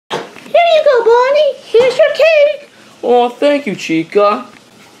Here you go, Bonnie. Here's your cake. Oh, thank you, Chica.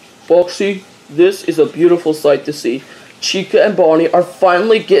 Foxy, this is a beautiful sight to see. Chica and Bonnie are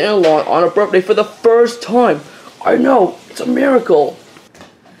finally getting along on a birthday for the first time. I know, it's a miracle.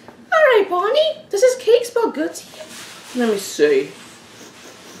 Alright, Bonnie. Does this cake smell good to you? Let me see.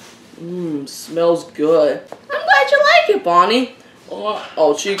 Smells good. I'm glad you like it, Bonnie.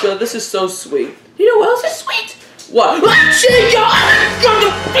 Oh, Chica, this is so sweet. You know what else is sweet? What? Chica!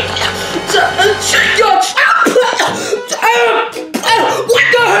 Chica! What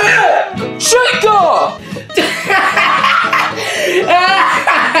the heck? Chica!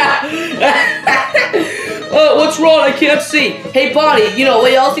 What's wrong? I can't see. Hey, Bonnie, you know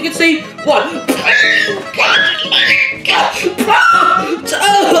what else you can see? What? What the heck?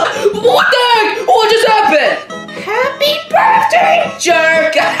 What just happened? Happy birthday,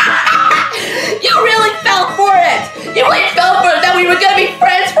 jerk! You really fell for it! You really fell for it that we were gonna be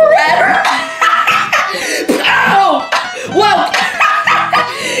friends forever! Ow! Whoa!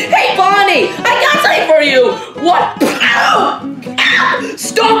 Hey, Bonnie! I got something for you! What? Ow!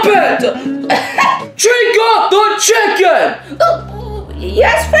 Stop it! Chica the chicken!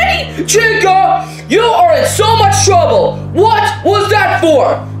 Yes, Freddy? Chica, you are in so much trouble! What was that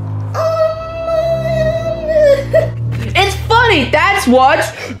for? It's funny, that's what!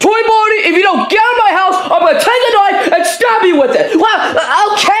 Toy Bonnie, if you don't get out of my house, I'm gonna take a knife and stab you with it! Well,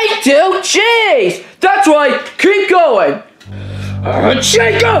 okay, dude, jeez! That's right, keep going!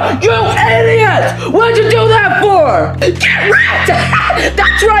 Chica, you idiot! What'd you do that for? Get wrecked!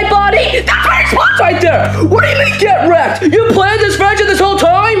 That's right, Bonnie! That's right spot right there! What do you mean get wrecked? You planned this friendship this whole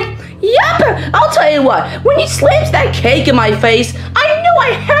time? Yup! I'll tell you what, when you slammed that cake in my face, I knew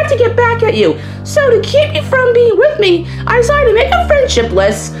I had to get back at you. So to keep you from being with me, I decided to make a friendship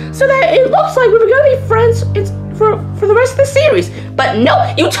list so that it looks like we were gonna be friends for the rest of the series. But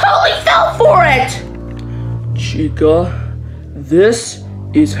no, you totally fell for it! Chica, this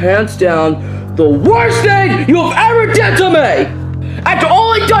is hands down the worst thing you've ever done to me! After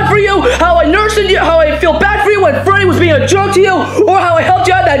all I done for you, how I nursed you, how I feel bad for you when Freddy was being a jerk to you, or how I helped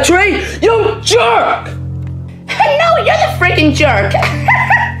you out of that tree, you jerk! No, you're the freaking jerk!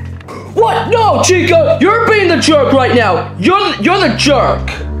 What? No, Chica, you're being the jerk right now. You're the jerk.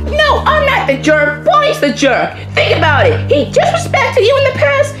 No, I'm not the jerk. Bonnie's the jerk. Think about it. He disrespected you in the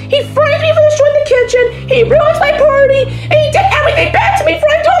past. He framed me for destroying the kitchen. He ruined my party. And he did everything bad to me for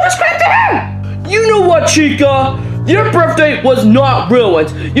I did all this crap to him. You know what, Chica? Your birthday was not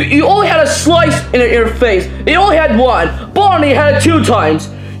ruined. You only had a slice in your face. You only had one. Bonnie had it 2 times.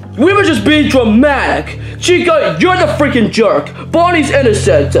 We were just being dramatic. Chica, you're the freaking jerk. Bonnie's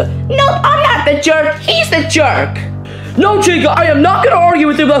innocent. No, I'm not the jerk. He's the jerk. No, Chica, I am not gonna argue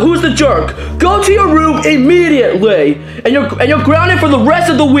with you about who's the jerk. Go to your room immediately, and you're grounded for the rest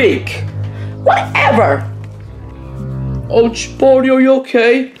of the week. Whatever. Oh, Bonnie, are you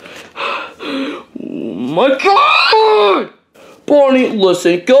okay? Oh my God! Bonnie,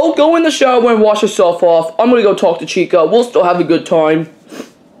 listen, go in the shower and wash yourself off. I'm gonna go talk to Chica. We'll still have a good time.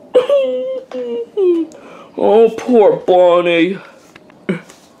 Oh, poor Bonnie.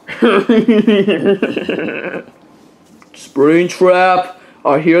 Springtrap,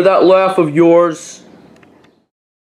 I hear that laugh of yours.